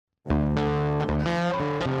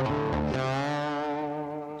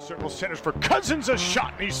circle centers for Cousins, a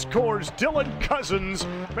shot, and he scores. Dylan Cousins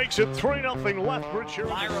makes it 3-0 Lethbridge.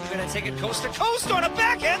 Byram gonna take it coast to coast on a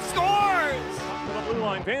backhand, scores! To the blue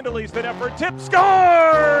line, Vandalese that effort, tip,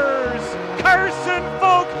 scores! Carson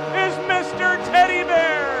Folk is Mr. Teddy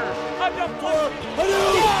Bear! A deflection.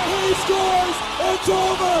 He scores! It's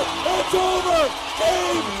over! It's over!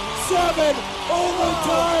 Game 7,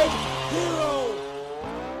 overtime, hero!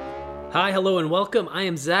 Hi, hello, and welcome. I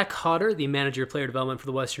am Zach Hodder, the Manager of Player Development for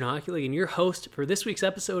the Western Hockey League, and your host for this week's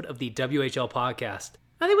episode of the WHL podcast.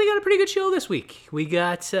 I think we got a pretty good show this week. We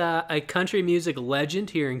got a country music legend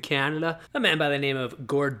here in Canada, a man by the name of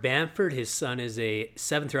Gord Bamford. His son is a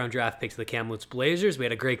 7th-round draft pick to the Kamloops Blazers. We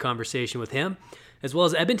had a great conversation with him, as well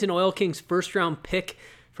as Edmonton Oil Kings' first-round pick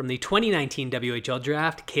from the 2019 WHL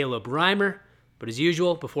draft, Caleb Reimer. But as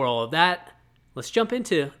usual, before all of that, let's jump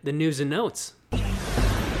into the news and notes.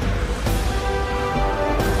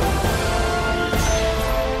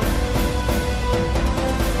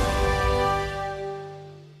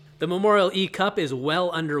 The Memorial E-Cup is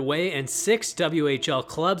well underway, and 6 WHL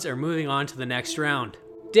clubs are moving on to the next round.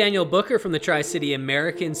 Daniel Booker from the Tri-City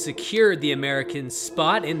Americans secured the Americans'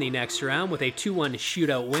 spot in the next round with a 2-1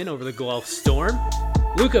 shootout win over the Guelph Storm.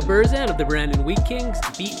 Luca Burzan of the Brandon Wheat Kings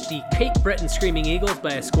beat the Cape Breton Screaming Eagles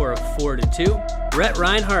by a score of 4-2. Brett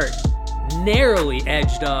Reinhardt narrowly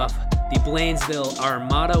edged off the Blanesville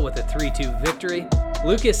Armada with a 3-2 victory.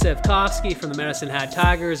 Lucas Sevkovsky from the Medicine Hat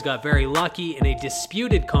Tigers got very lucky in a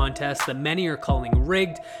disputed contest that many are calling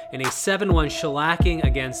rigged in a 7-1 shellacking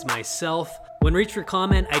against myself. When reached for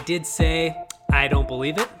comment, I did say, I don't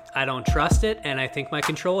believe it, I don't trust it, and I think my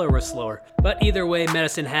controller was slower. But either way,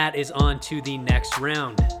 Medicine Hat is on to the next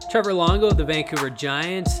round. Trevor Longo of the Vancouver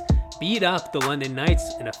Giants beat up the London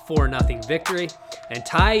Knights in a 4-0 victory, and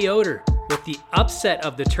Ty Yoder, with the upset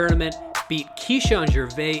of the tournament, beat Keyshawn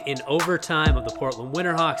Gervais in overtime of the Portland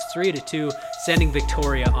Winterhawks 3-2, sending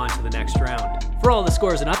Victoria on to the next round. For all the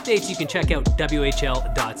scores and updates, you can check out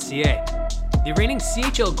WHL.ca. The reigning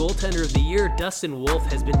CHL goaltender of the year, Dustin Wolf,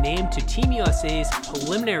 has been named to Team USA's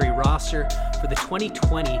preliminary roster for the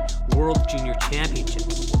 2020 World Junior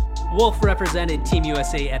Championships. Wolf represented Team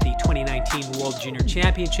USA at the 2019 World Junior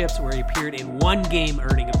Championships, where he appeared in one game,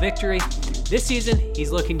 earning a victory. This season,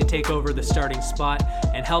 he's looking to take over the starting spot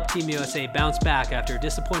and help Team USA bounce back after a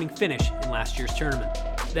disappointing finish in last year's tournament.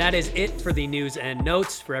 That is it for the news and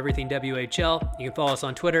notes. For everything WHL, you can follow us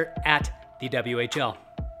on Twitter at the WHL.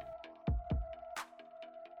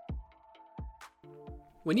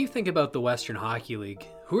 When you think about the Western Hockey League,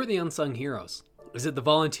 who are the unsung heroes? Is it the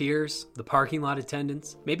volunteers, the parking lot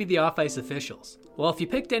attendants, maybe the off-ice officials? Well, if you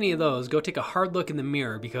picked any of those, go take a hard look in the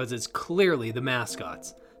mirror because it's clearly the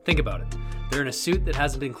mascots. Think about it. They're in a suit that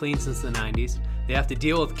hasn't been cleaned since the 90s. They have to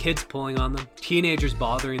deal with kids pulling on them, teenagers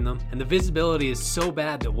bothering them, and the visibility is so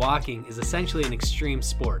bad that walking is essentially an extreme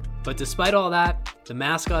sport. But despite all that, the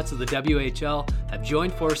mascots of the WHL have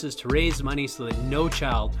joined forces to raise money so that no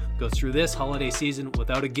child goes through this holiday season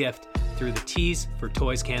without a gift through the Tees for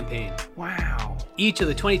Toys campaign. Wow. Each of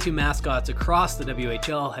the 22 mascots across the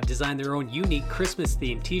WHL have designed their own unique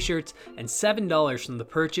Christmas-themed t-shirts, and $7 from the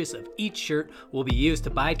purchase of each shirt will be used to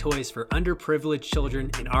buy toys for underprivileged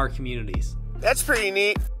children in our communities. That's pretty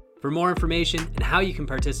neat. For more information and how you can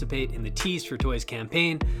participate in the Tees for Toys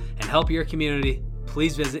campaign and help your community,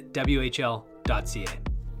 please visit WHL.ca.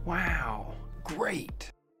 Wow.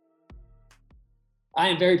 Great. I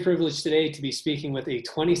am very privileged today to be speaking with a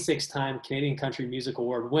 26-time Canadian Country Music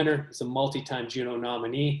Award winner. He's a multi-time Juno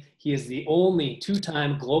nominee. He is the only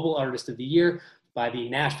 2-time Global Artist of the Year by the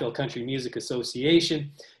Nashville Country Music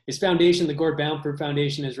Association. His foundation, the Gord Bamford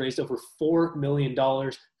Foundation, has raised over $4 million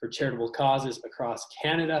for charitable causes across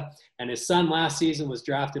Canada. And his son last season was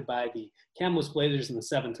drafted by the Kamloops Blazers in the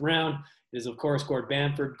 7th round. It is, of course, Gord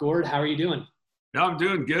Bamford. Gord, how are you doing? Yeah, I'm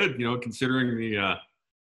doing good, considering the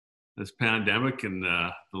this pandemic and the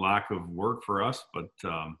lack of work for us. But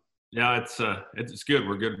it's good.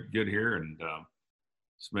 We're good here, and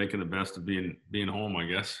just making the best of being home, I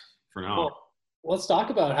guess, for now. Well, let's talk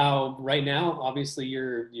about how right now, obviously,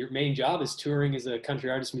 your main job is touring as a country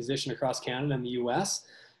artist musician across Canada and the U.S.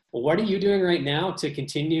 Well, what are you doing right now to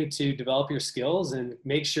continue to develop your skills and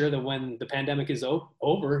make sure that when the pandemic is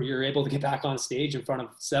over, you're able to get back on stage in front of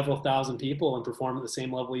several thousand people and perform at the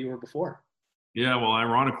same level you were before? Yeah, well,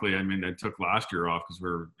 ironically, I took last year off because we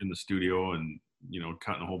were in the studio and,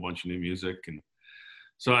 cutting a whole bunch of new music. And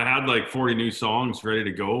so I had like 40 new songs ready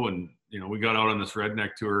to go. And, we got out on this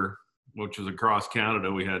redneck tour, which was across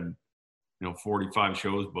Canada. We had, 45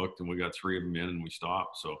 shows booked, and we got 3 of them in and we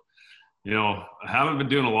stopped. So I haven't been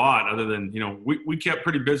doing a lot other than, we kept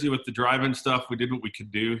pretty busy with the drive-in stuff. We did what we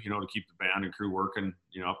could do, to keep the band and crew working,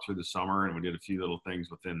 up through the summer. And we did a few little things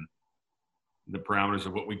within the parameters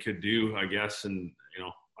of what we could do, I guess. And,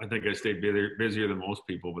 I think I stayed busier than most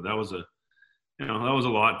people, but that was a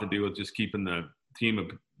lot to do with just keeping the team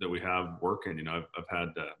that we have working. I've had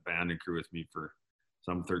band and crew with me for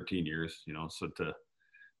some 13 years, so to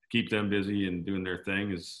keep them busy and doing their thing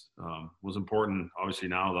was important. Obviously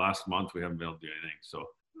now the last month we haven't been able to do anything. So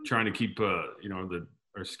trying to keep,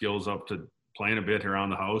 our skills up to playing a bit around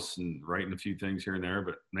the house and writing a few things here and there,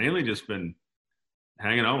 but mainly just been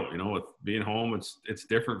hanging out, with being home. It's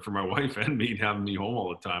different for my wife and me having me home all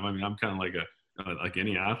the time. I mean, I'm kind of like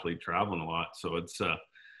any athlete, traveling a lot. So it's a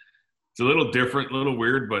little different, a little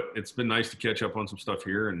weird, but it's been nice to catch up on some stuff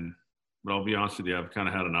here. But I'll be honest with you, I've kind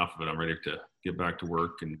of had enough of it. I'm ready to get back to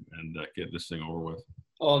work and get this thing over with.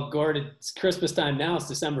 Oh, Gord, it's Christmas time now. It's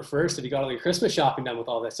December 1st. Have you got all your Christmas shopping done with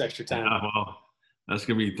all this extra time? Yeah, well, that's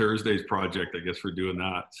going to be Thursday's project, I guess, for doing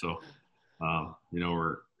that. So,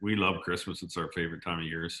 we love Christmas. It's our favorite time of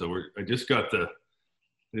year. So I just got the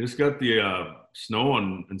snow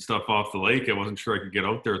and stuff off the lake. I wasn't sure I could get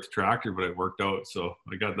out there with the tractor, but it worked out. So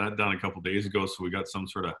I got that done a couple of days ago. So we got some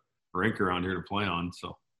sort of rink around here to play on.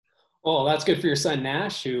 So. Well, that's good for your son,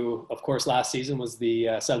 Nash, who, of course, last season was the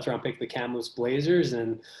 7th-round pick of the Kamloops Blazers.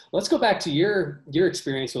 And let's go back to your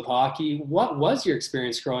experience with hockey. What was your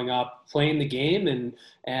experience growing up playing the game? And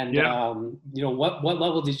yeah. What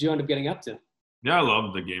level did you end up getting up to? Yeah, I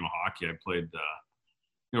loved the game of hockey. I played,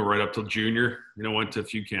 right up till junior. Went to a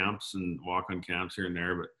few camps and walk-on camps here and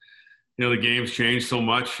there. But, the game's changed so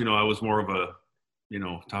much. I was more of a,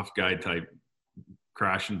 tough guy type,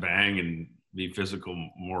 crash and bang and be physical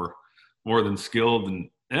more than skilled, and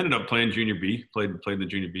ended up playing junior B, played in the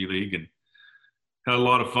junior B league and had a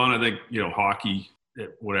lot of fun. I think, hockey at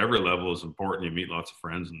whatever level is important. You meet lots of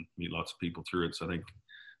friends and meet lots of people through it. So I think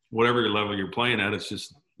whatever level you're playing at, it's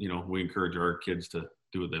just, we encourage our kids to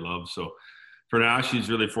do what they love. So for Nash, he's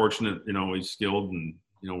really fortunate, he's skilled and,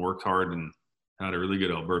 worked hard and had a really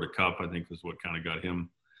good Alberta Cup, I think was what kind of got him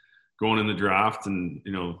going in the draft. And,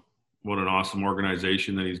 what an awesome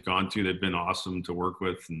organization that he's gone to. They've been awesome to work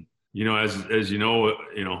with. And, as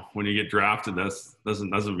when you get drafted,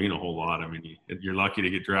 doesn't mean a whole lot. I mean, you're lucky to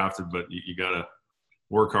get drafted, but you got to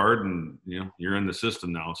work hard and, you're in the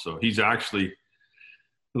system now. So he's actually,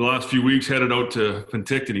 in the last few weeks, headed out to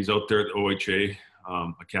Penticton. He's out there at the OHA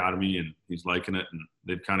Academy, and he's liking it. And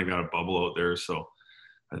they've kind of got a bubble out there. So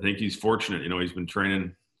I think he's fortunate. He's been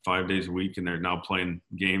training 5 days a week, and they're now playing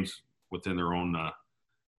games within their own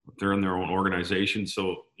they're in their own organization.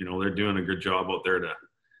 So, they're doing a good job out there to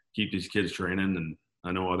keep these kids training. And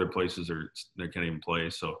I know other places they can't even play.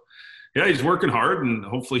 So yeah, he's working hard, and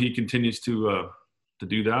hopefully he continues to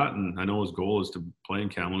do that. And I know his goal is to play in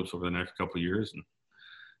Kamloops over the next couple of years, and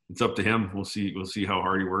it's up to him. We'll see how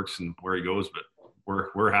hard he works and where he goes, but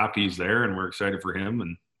we're happy he's there, and we're excited for him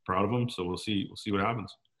and proud of him. So we'll see what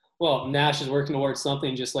happens. Well, Nash is working towards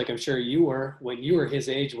something just like I'm sure you were when you were his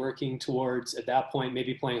age, working towards, at that point,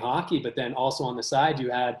 maybe playing hockey, but then also on the side,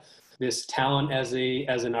 you had this talent as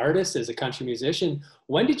an artist, as a country musician.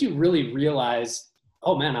 When did you really realize,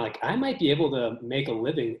 oh man, I might be able to make a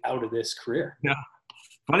living out of this career? Yeah.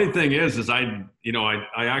 Funny thing is I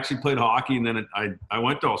actually played hockey, and then I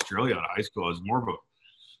went to Australia out of high school. I was more of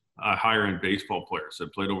a higher end baseball player. So I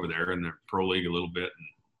played over there in the pro league a little bit,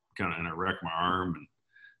 and I wrecked my arm. And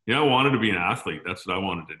I wanted to be an athlete. That's what I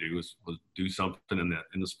wanted to do, was do something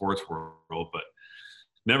in the sports world, but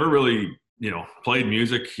never really, played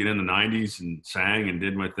music in the 90s and sang and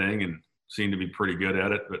did my thing and seemed to be pretty good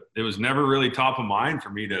at it. But it was never really top of mind for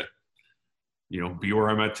me to, be where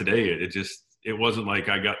I'm at today. It wasn't like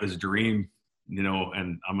I got this dream, and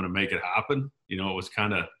I'm going to make it happen. It was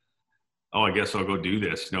kind of, oh, I guess I'll go do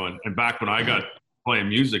this, and back when I got playing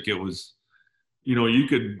music, it was,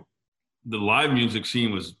 the live music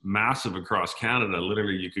scene was massive across Canada.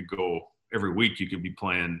 Literally, you could go every week. You could be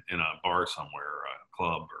playing in a bar somewhere, or a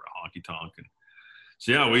club, or a honky tonk. And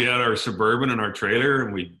so, yeah, we had our Suburban and our trailer,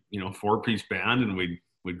 and we, 4-piece band, and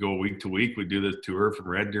we'd go week to week. We'd do the tour from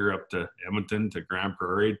Red Deer up to Edmonton to Grand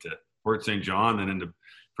Prairie to Fort St. John, then into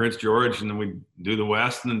Prince George, and then we'd do the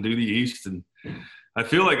West and then do the East. And I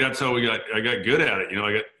feel like that's how I got good at it.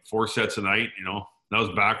 I got 4 sets a night, That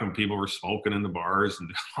was back when people were smoking in the bars, and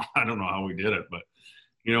I don't know how we did it, but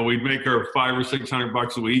we'd make our $500 or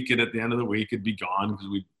 $600 a week, and at the end of the week it'd be gone because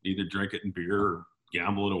we'd either drink it in beer or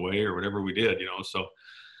gamble it away or whatever we did, So,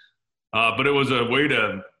 but it was a way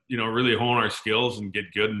to really hone our skills and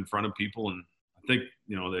get good in front of people, and I think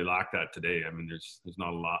they lack that today. I mean, there's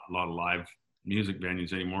not a lot of live music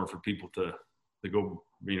venues anymore for people to go,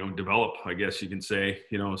 develop, I guess you can say,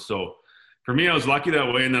 so for me, I was lucky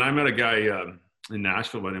that way. And then I met a guy in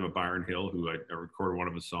Nashville by the name of Byron Hill, who I recorded one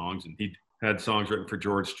of his songs, and he had songs written for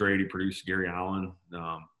George Strait. He produced Gary Allan.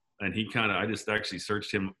 And I just actually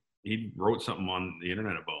searched him. He wrote something on the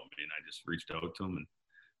internet about me, and I just reached out to him. And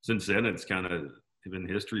since then, it's kind of been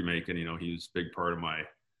history making. He was a big part of my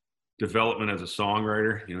development as a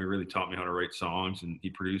songwriter. He really taught me how to write songs, and he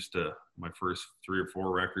produced my first 3 or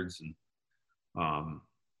 4 records, and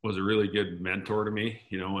was a really good mentor to me,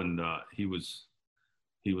 and he was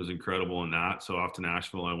incredible in that. So off to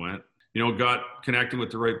Nashville I went, got connected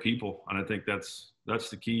with the right people. And I think that's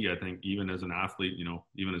the key. I think even as an athlete,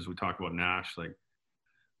 even as we talk about Nash, like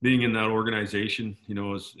being in that organization,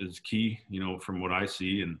 is key, from what I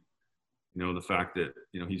see. And, the fact that,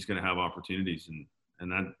 he's going to have opportunities,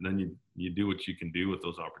 and then you do what you can do with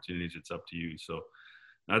those opportunities. It's up to you. So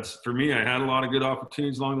that's, for me, I had a lot of good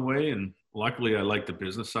opportunities along the way. And luckily I like the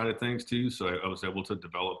business side of things too. So I was able to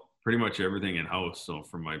develop pretty much everything in house. So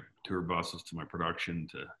from my tour buses to my production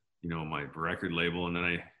to, my record label. And then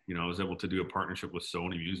I was able to do a partnership with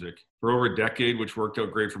Sony Music for over a decade, which worked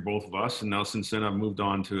out great for both of us. And now since then I've moved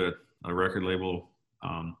on to a record label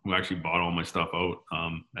who actually bought all my stuff out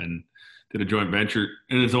and did a joint venture,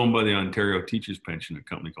 and it's owned by the Ontario Teachers Pension, a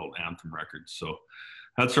company called Anthem Records. So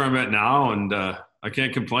that's where I'm at now. And I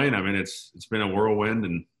can't complain. I mean, it's been a whirlwind,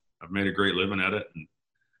 and I've made a great living at it, and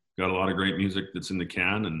got a lot of great music that's in the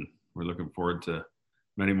can, and we're looking forward to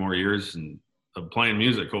many more years and of playing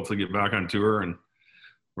music, hopefully get back on tour. And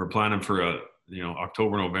we're planning for a,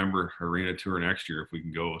 October, November arena tour next year if we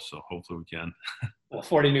can go. So hopefully we can.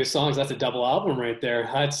 40 new songs. That's a double album right there.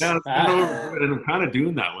 And I'm kind of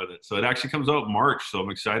doing that with it. So it actually comes out in March. So I'm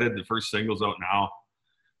excited. The first single's out now,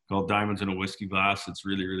 called Diamonds in a Whiskey Glass. It's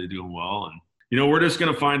really, really doing well. And, we're just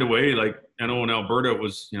going to find a way. Like, I know in Alberta it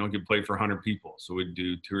was, could play for 100 people. So we'd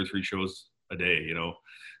do 2 or 3 shows a day.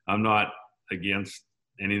 I'm not against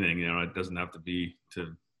anything. It doesn't have to be to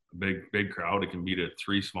a big crowd. It can be to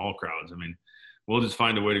 3 small crowds. I mean, we'll just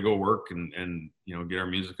find a way to go work and get our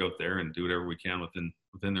music out there and do whatever we can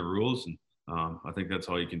within the rules. And I think that's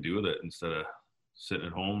all you can do with it, instead of sitting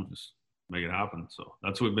at home, just make it happen. So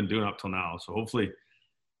that's what we've been doing up till now. So hopefully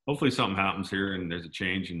something happens here and there's a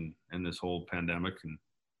change in this whole pandemic, and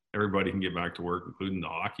everybody can get back to work, including the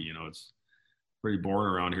hockey. It's pretty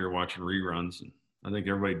boring around here watching reruns. And I think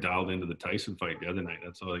everybody dialed into the Tyson fight the other night.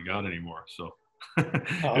 That's all they got anymore. So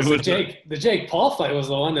the Jake Paul fight was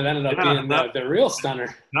the one that ended up being the real stunner.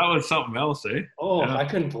 That was something else, eh? Oh, yeah. I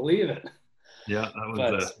couldn't believe it. Yeah,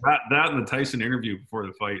 that was that and the Tyson interview before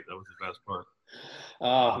the fight. That was the best part.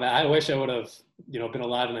 Oh man, I wish I would have been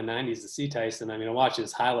alive in the 90s to see Tyson. I mean, I watch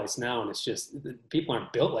his highlights now, and it's just, people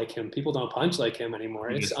aren't built like him. People don't punch like him anymore.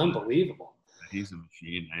 It's unbelievable. He's a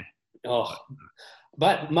machine, eh? Oh,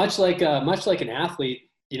 but much like an athlete,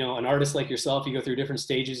 an artist like yourself, you go through different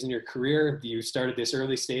stages in your career. You started this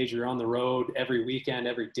early stage, you're on the road every weekend,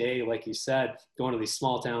 every day, like you said, going to these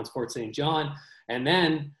small towns, Fort St. John, and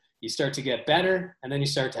then you start to get better, and then you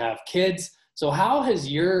start to have kids. So how has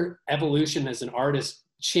your evolution as an artist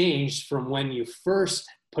changed from when you first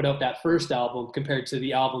put out that first album compared to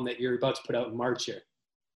the album that you're about to put out in March here?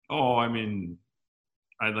 Oh, I mean,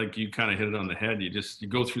 you kind of hit it on the head. You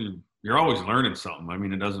go through, you're always learning something. I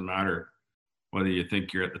mean, it doesn't matter whether you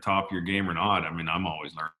think you're at the top of your game or not. I mean, I'm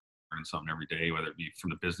always learning something every day, whether it be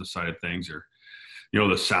from the business side of things or,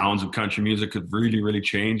 the sounds of country music have really, really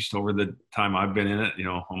changed over the time I've been in it,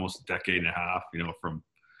 almost a decade and a half, from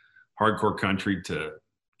hardcore country to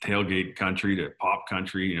tailgate country to pop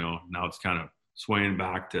country. Now it's kind of swaying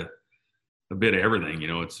back to a bit of everything.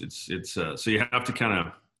 It's so you have to kind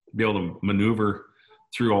of be able to maneuver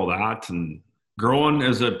through all that and growing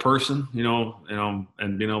as a person,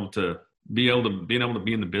 and being able to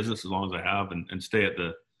be in the business as long as I have and stay at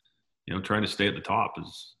the, trying to stay at the top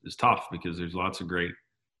is tough, because there's lots of great,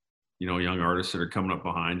 young artists that are coming up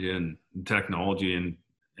behind you, and technology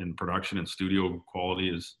and production and studio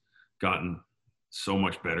quality has gotten so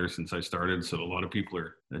much better since I started. So a lot of people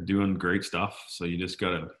are doing great stuff. So you just got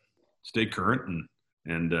to stay current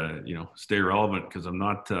and stay relevant, because I'm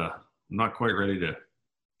not quite ready to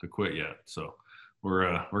quit yet. So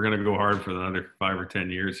we're going to go hard for another 5 or 10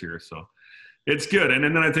 years here. So it's good. And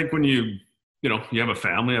then I think when you have a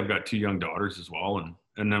family, I've got 2 young daughters as well.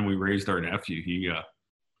 And then we raised our nephew. He,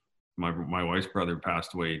 my wife's brother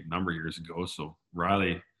passed away a number of years ago. So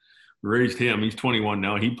Riley, we raised him. He's 21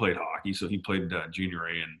 now. He played hockey. So he played junior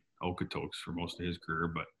A and Okotoks for most of his career.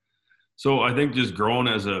 But so I think just growing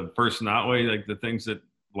as a person that way, like the things that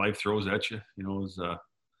life throws at you, is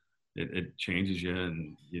it changes you,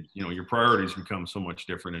 and you know, your priorities become so much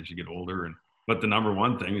different as you get older. But the number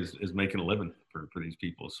one thing is making a living for these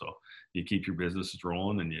people. So you keep your businesses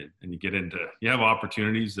rolling, and you get into, you have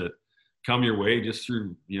opportunities that come your way just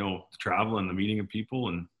through, you know, travel and the meeting of people.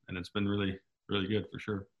 And it's been really, really good for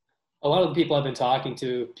sure. A lot of the people I've been talking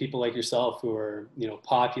to, people like yourself who are, you know,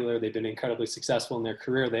 popular, they've been incredibly successful in their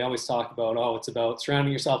career. They always talk about, oh, it's about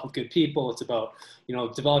surrounding yourself with good people. It's about, you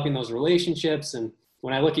know, developing those relationships. And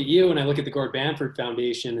when I look at you and I look at the Gord Bamford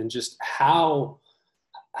Foundation and just how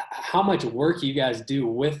much work you guys do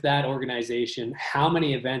with that organization, how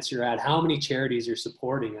many events you're at, how many charities you're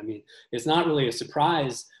supporting. I mean, it's not really a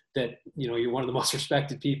surprise that, you know, you're one of the most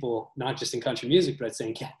respected people, not just in country music, but I'd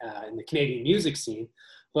say in the Canadian music scene.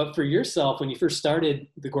 But for yourself, when you first started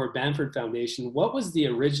the Gord Bamford Foundation, what was the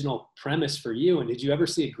original premise for you? And did you ever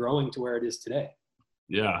see it growing to where it is today?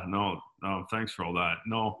 Yeah, no, thanks for all that.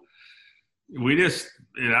 No, it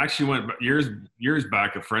actually went years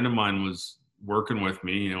back. A friend of mine was working with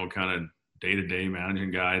me, you know, kind of day-to-day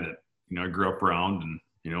managing guy that, you know, I grew up around, and,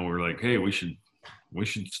 you know, we're like, hey, we should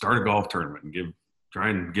start a golf tournament and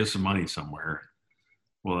try and give some money somewhere.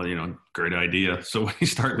 Well, you know, great idea. So we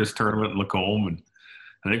start this tournament in Lacombe, and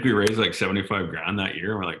I think we raised like $75,000 that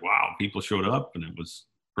year. We're like, wow, people showed up, and it was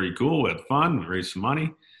pretty cool. We had fun. We raised some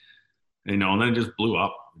money, you know, and then it just blew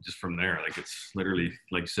up just from there. Like, it's literally,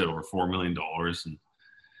 like I said, over $4 million. And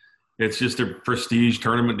it's just a prestige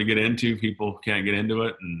tournament to get into. People can't get into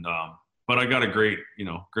it. And, but I got a great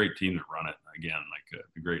team that run it. Again, like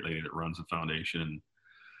a great lady that runs the foundation,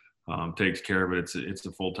 takes care of it. It's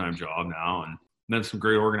a full-time job now. And then some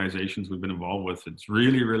great organizations we've been involved with. It's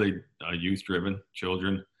really, really youth-driven,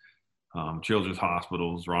 children's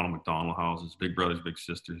hospitals, Ronald McDonald houses, Big Brothers Big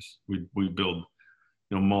Sisters. We build,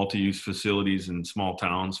 you know, multi-use facilities in small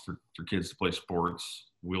towns for kids to play sports,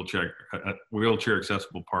 wheelchair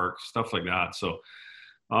accessible parks, stuff like that. So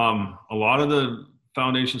a lot of the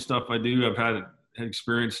foundation stuff I do, I've had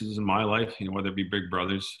experiences in my life, you know, whether it be Big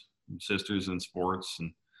Brothers and Sisters in sports.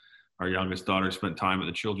 And our youngest daughter spent time at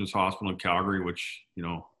the Children's Hospital in Calgary, which, you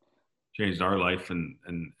know, changed our life, and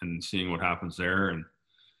seeing what happens there, and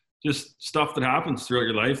just stuff that happens throughout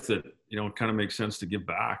your life that, you know, kind of makes sense to give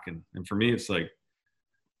back. And for me, it's like,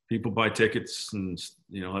 people buy tickets, and,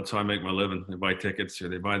 you know, that's how I make my living. They buy tickets or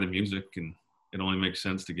they buy the music, and it only makes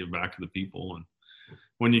sense to give back to the people. And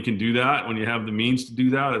when you can do that, when you have the means to do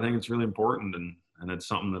that, I think it's really important. And it's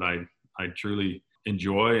something that I truly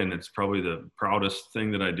enjoy. And it's probably the proudest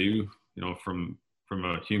thing that I do, you know, from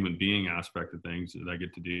a human being aspect of things that I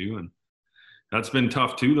get to do. And that's been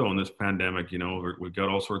tough too, though, in this pandemic. You know, we've got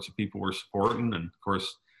all sorts of people we're supporting, and of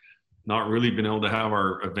course, not really been able to have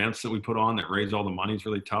our events that we put on that raise all the money is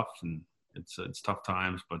really tough, and it's tough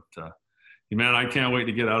times. But man, I can't wait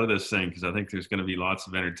to get out of this thing, because I think there's going to be lots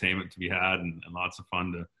of entertainment to be had, and lots of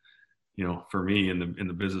fun to, you know, for me in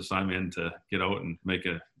the business I'm in, to get out and make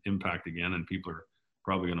an impact again. And people are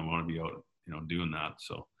probably going to want to be out, you know, doing that.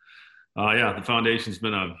 So yeah, the foundation's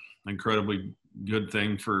been an incredibly good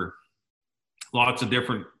thing for lots of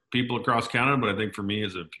different people across Canada. But I think for me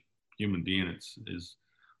as a human being, is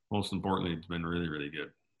most importantly, it's been really, really good.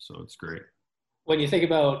 So it's great. When you think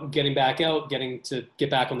about getting back out, getting to get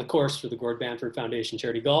back on the course for the Gord Bamford Foundation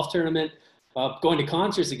Charity Golf Tournament, going to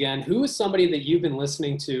concerts again, who is somebody that you've been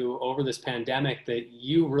listening to over this pandemic that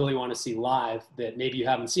you really want to see live, that maybe you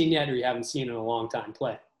haven't seen yet, or you haven't seen in a long time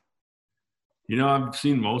play? You know, I've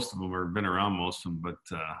seen most of them, or been around most of them,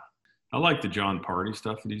 but I like the John Party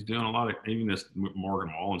stuff that he's doing. A lot of, even this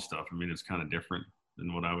Morgan Wallen stuff. I mean, it's kind of different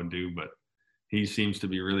than what I would do, but he seems to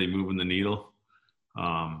be really moving the needle.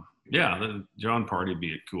 Yeah, the John Party would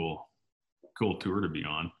be a cool tour to be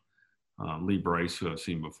on. Lee Bryce, who I've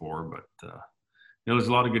seen before, but you know, there's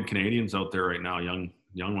a lot of good Canadians out there right now, young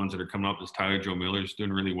ones that are coming up. This Tyler Joe Miller's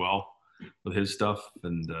doing really well with his stuff,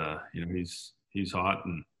 and you know, he's hot.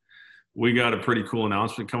 And we got a pretty cool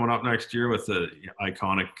announcement coming up next year with the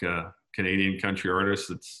iconic Canadian country artist.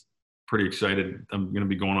 That's pretty excited. I'm going to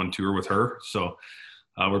be going on tour with her, so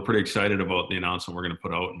we're pretty excited about the announcement we're going to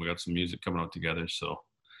put out, and we got some music coming out together. So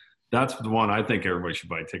that's the one I think everybody should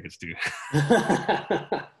buy tickets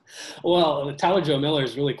to. Well, Tyler Joe Miller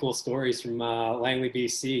has really cool stories from Langley,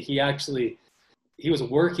 BC. He was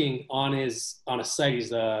working on a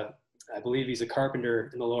site. I believe he's a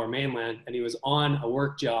carpenter in the Lower Mainland, and he was on a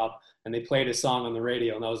work job, and they played his song on the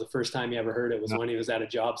radio, and that was the first time he ever heard it, was when he was at a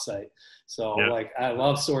job site. So like, I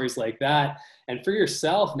love stories like that. And for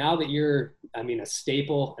yourself, now that you're, I mean, a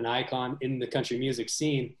staple, an icon in the country music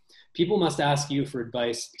scene, people must ask you for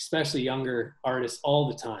advice, especially younger artists, all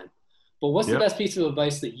the time. But what's the best piece of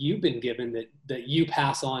advice that you've been given that you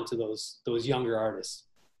pass on to those younger artists?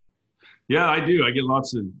 Yeah, I do. I get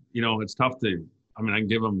lots of, it's tough to, I mean, I can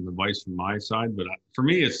give them advice from my side, but for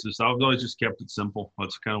me, it's just, I've always just kept it simple.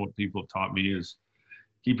 That's kind of what people have taught me is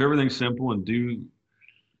keep everything simple and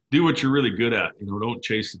do what you're really good at. Don't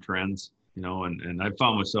chase the trends, and I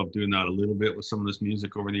found myself doing that a little bit with some of this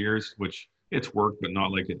music over the years, which it's worked, but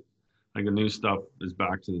not like the new stuff is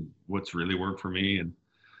back to what's really worked for me. And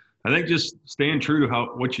I think just staying true to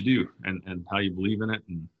what you do and how you believe in it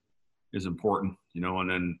and is important, and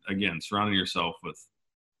then again, surrounding yourself with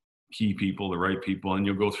key people, the right people, and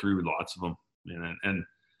you'll go through lots of them. And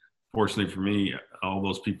fortunately for me, all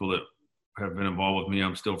those people that have been involved with me,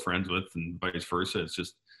 I'm still friends with, and vice versa.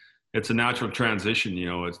 It's a natural transition,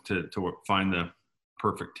 is to find the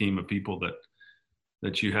perfect team of people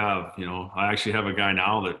that you have. I actually have a guy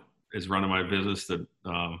now that is running my business that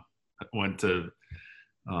went to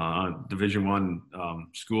Division I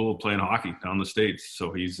school playing hockey down the States.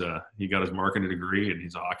 So he got his marketing degree and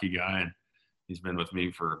he's a hockey guy, and he's been with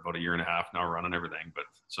me for about 1.5 years now running everything. But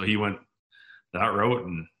so he went that route,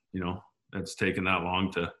 and, it's taken that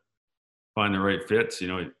long to find the right fits,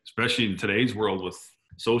 especially in today's world with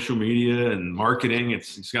social media and marketing.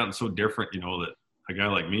 It's gotten so different, that a guy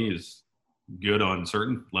like me is good on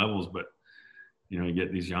certain levels, but, you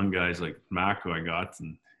get these young guys like Mac, who I got,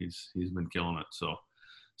 and he's been killing it. So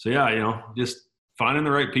yeah, just finding the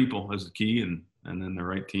right people is the key, and then the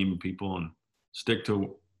right team of people, and stick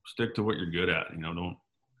to what you're good at.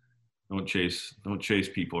 Don't chase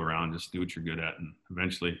people around. Just do what you're good at, and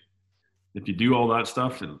eventually, if you do all that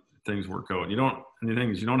stuff, things work out. You don't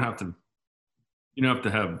have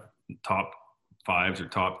to have top 5s or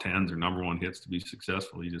top 10s or number 1 hits to be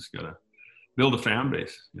successful. You just gotta build a fan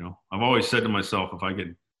base. I've always said to myself,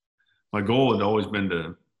 my goal had always been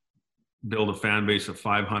to build a fan base of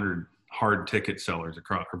 500 hard ticket sellers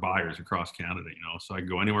or buyers across Canada, so I can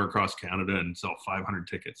go anywhere across Canada and sell 500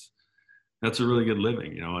 tickets. That's a really good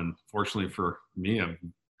living, and fortunately for me, I've,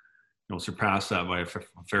 surpassed that by a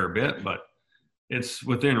fair bit, but it's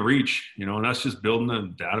within reach, and that's just building a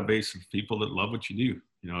database of people that love what you do,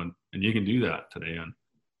 and you can do that today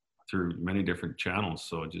through many different channels.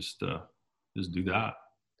 So just do that.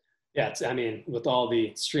 Yeah, with all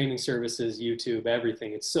the streaming services, YouTube,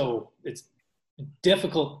 everything, it's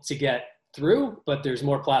difficult to get through, but there's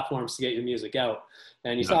more platforms to get your music out.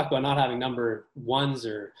 And you talk about not having number 1s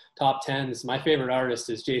or top 10s. My favorite artist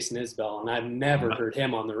is Jason Isbell, and I've never heard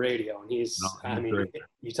him on the radio. And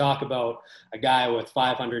you talk about a guy with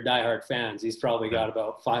 500 diehard fans. He's probably got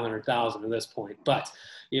about 500,000 at this point. But,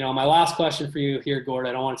 my last question for you here, Gord,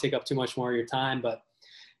 I don't want to take up too much more of your time, but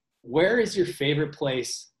where is your favorite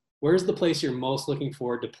place? Where's the place you're most looking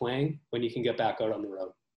forward to playing when you can get back out on the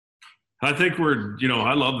road? I think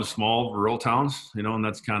I love the small rural towns, and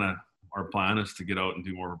that's kind of our plan, is to get out and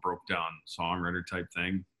do more of a broke down songwriter type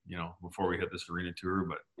thing, before we hit this arena tour.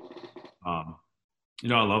 But, I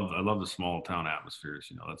love the small town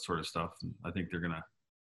atmospheres, that sort of stuff. And I think they're going to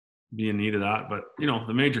be in need of that. But,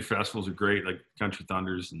 the major festivals are great, like Country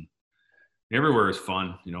Thunders, and everywhere is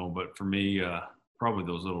fun, but for me, probably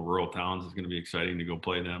those little rural towns is going to be exciting to go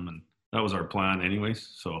play them. And that was our plan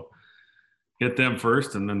anyways. So hit them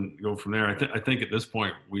first and then go from there. I think at this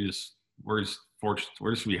point, we're just fortunate.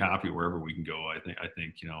 We're just gonna be happy wherever we can go. I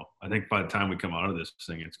think by the time we come out of this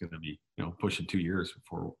thing, it's going to be, pushing 2 years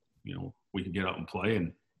before, we can get out and play.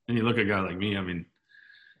 And you look at a guy like me,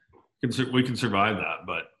 we can survive that,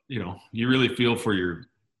 but you really feel for your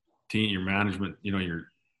team, your management,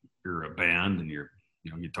 you're a band, and your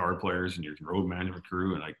guitar players and your road management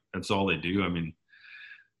crew, and that's all they do. When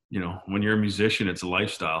you're a musician, it's a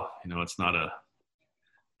lifestyle. It's not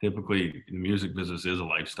typically the music business is a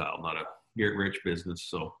lifestyle, not a get rich business.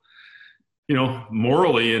 So,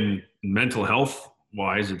 morally and mental health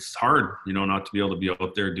wise, it's hard, not to be able to be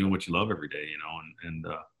out there doing what you love every day, and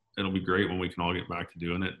it'll be great when we can all get back to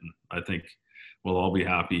doing it. And I think we'll all be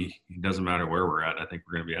happy. It doesn't matter where we're at. I think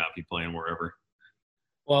we're going to be happy playing wherever.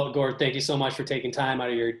 Well, Gord, thank you so much for taking time out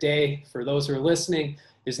of your day. For those who are listening,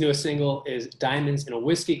 his newest single is Diamonds in a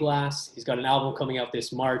Whiskey Glass. He's got an album coming out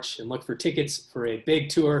this March, and look for tickets for a big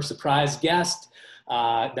tour surprise guest.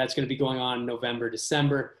 That's going to be going on November,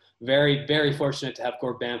 December. Very, very fortunate to have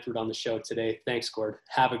Gord Bamford on the show today. Thanks, Gord.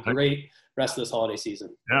 Have a great rest of this holiday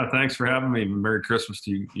season. Yeah, thanks for having me. Merry Christmas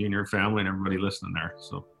to you and your family and everybody listening there.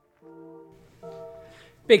 So,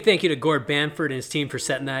 big thank you to Gord Bamford and his team for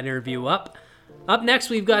setting that interview up. Up next,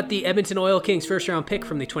 we've got the Edmonton Oil Kings first-round pick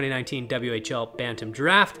from the 2019 WHL Bantam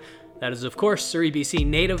Draft. That is, of course, Surrey, BC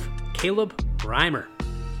native Caleb Reimer.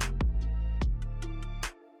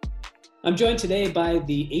 I'm joined today by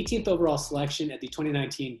the 18th overall selection at the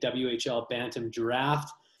 2019 WHL Bantam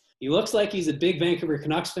Draft. He looks like he's a big Vancouver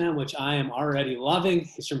Canucks fan, which I am already loving.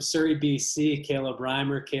 He's from Surrey, BC. Caleb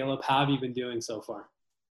Reimer. Caleb, how have you been doing so far?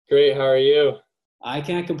 Great. How are you? I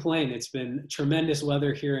can't complain. It's been tremendous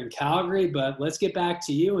weather here in Calgary, but let's get back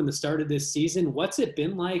to you and the start of this season. What's it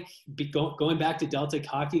been like going back to Delta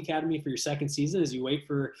Hockey Academy for your second season as you wait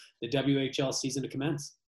for the WHL season to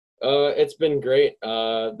commence? It's been great.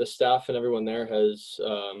 The staff and everyone there has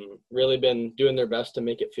really been doing their best to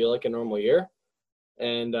make it feel like a normal year.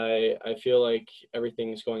 And I feel like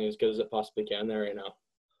everything's going as good as it possibly can there right now.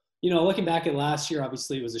 You know, looking back at last year,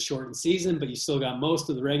 obviously it was a shortened season, but you still got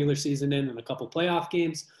most of the regular season in and a couple playoff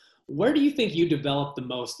games. Where do you think you developed the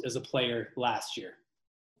most as a player last year?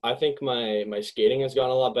 I think my skating has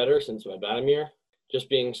gotten a lot better since my Bantam year. Just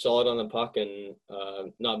being solid on the puck and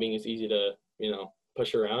not being as easy to,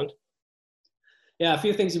 push around. Yeah, a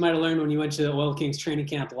few things you might have learned when you went to the Oil Kings training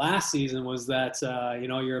camp last season was that,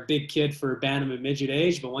 you're a big kid for Bantam and midget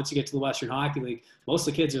age, but once you get to the Western Hockey League, most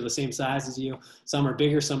of the kids are the same size as you. Some are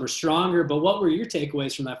bigger, some are stronger. But what were your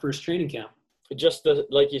takeaways from that first training camp? Just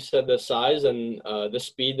like you said, the size and the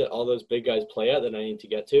speed that all those big guys play at that I need to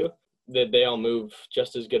get to, that they all move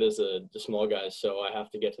just as good as the small guys. So I have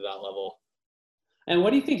to get to that level. And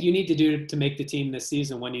what do you think you need to do to make the team this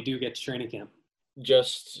season when you do get to training camp?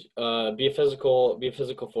 Just be a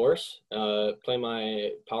physical force, play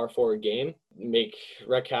my power forward game,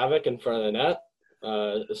 wreak havoc in front of the net,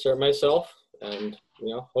 assert myself, and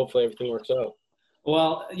hopefully everything works out.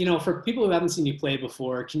 Well, for people who haven't seen you play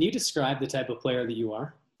before, can you describe the type of player that you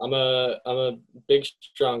are? I'm a big,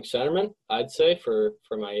 strong centerman, I'd say, for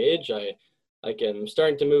my age. I'm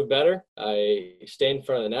starting to move better. I stay in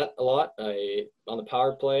front of the net a lot. On the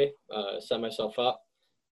power play, set myself up.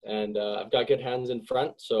 And I've got good hands in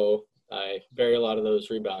front, so I vary a lot of those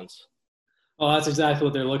rebounds. Oh, that's exactly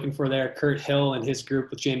what they're looking for there. Kurt Hill and his group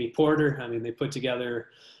with Jamie Porter. I mean, they put together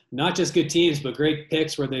not just good teams, but great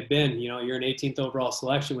picks where they've been. You're an 18th overall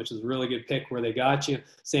selection, which is a really good pick where they got you.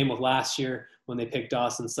 Same with last year when they picked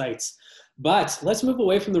Dawson Seitz. But let's move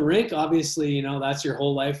away from the rink. Obviously, that's your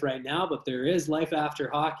whole life right now, but there is life after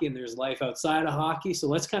hockey and there's life outside of hockey. So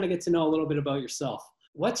let's kind of get to know a little bit about yourself.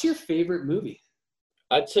 What's your favorite movie?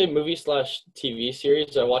 I'd say movie/TV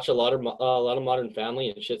series. I watch a lot of Modern Family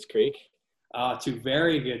and Schitt's Creek. Two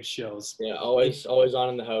very good shows. Yeah, always on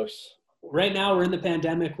in the house. Right now we're in the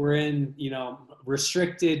pandemic. We're in,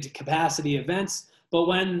 restricted capacity events. But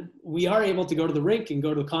when we are able to go to the rink and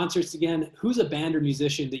go to the concerts again, who's a band or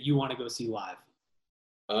musician that you want to go see live?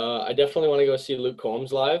 I definitely want to go see Luke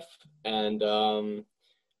Combs live. And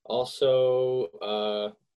also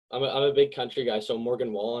I'm a big country guy, so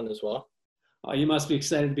Morgan Wallen as well. Oh, you must be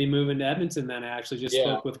excited to be moving to Edmonton then. I actually just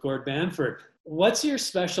spoke with Gord Bamford. What's your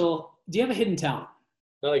do you have a hidden talent?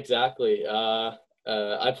 Not exactly.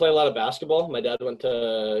 I play a lot of basketball. My dad went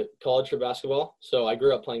to college for basketball, so I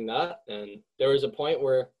grew up playing that. And there was a point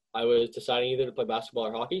where I was deciding either to play basketball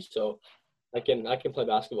or hockey, so I can play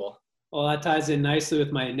basketball. Well, that ties in nicely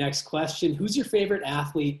with my next question. Who's your favorite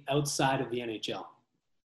athlete outside of the NHL?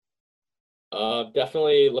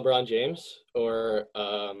 Definitely LeBron James or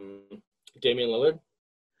Damian Lillard.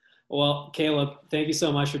 Well, Caleb, thank you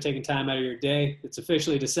so much for taking time out of your day. It's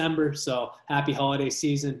officially December, so happy holiday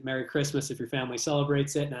season. Merry Christmas if your family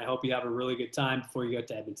celebrates it, and I hope you have a really good time before you go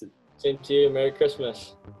to Edmonton. Same to you. Merry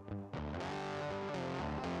Christmas.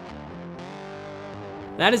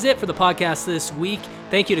 That is it for the podcast this week.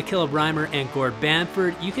 Thank you to Caleb Reimer and Gord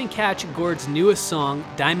Bamford. You can catch Gord's newest song,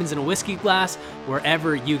 Diamonds in a Whiskey Glass,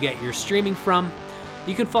 wherever you get your streaming from.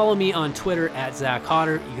 You can follow me on Twitter at Zach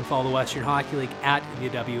Hodder. You can follow the Western Hockey League at the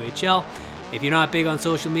WHL. If you're not big on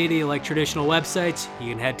social media like traditional websites, you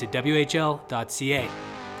can head to WHL.ca.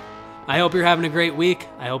 I hope you're having a great week.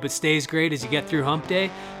 I hope it stays great as you get through Hump Day.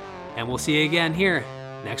 And we'll see you again here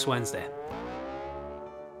next Wednesday.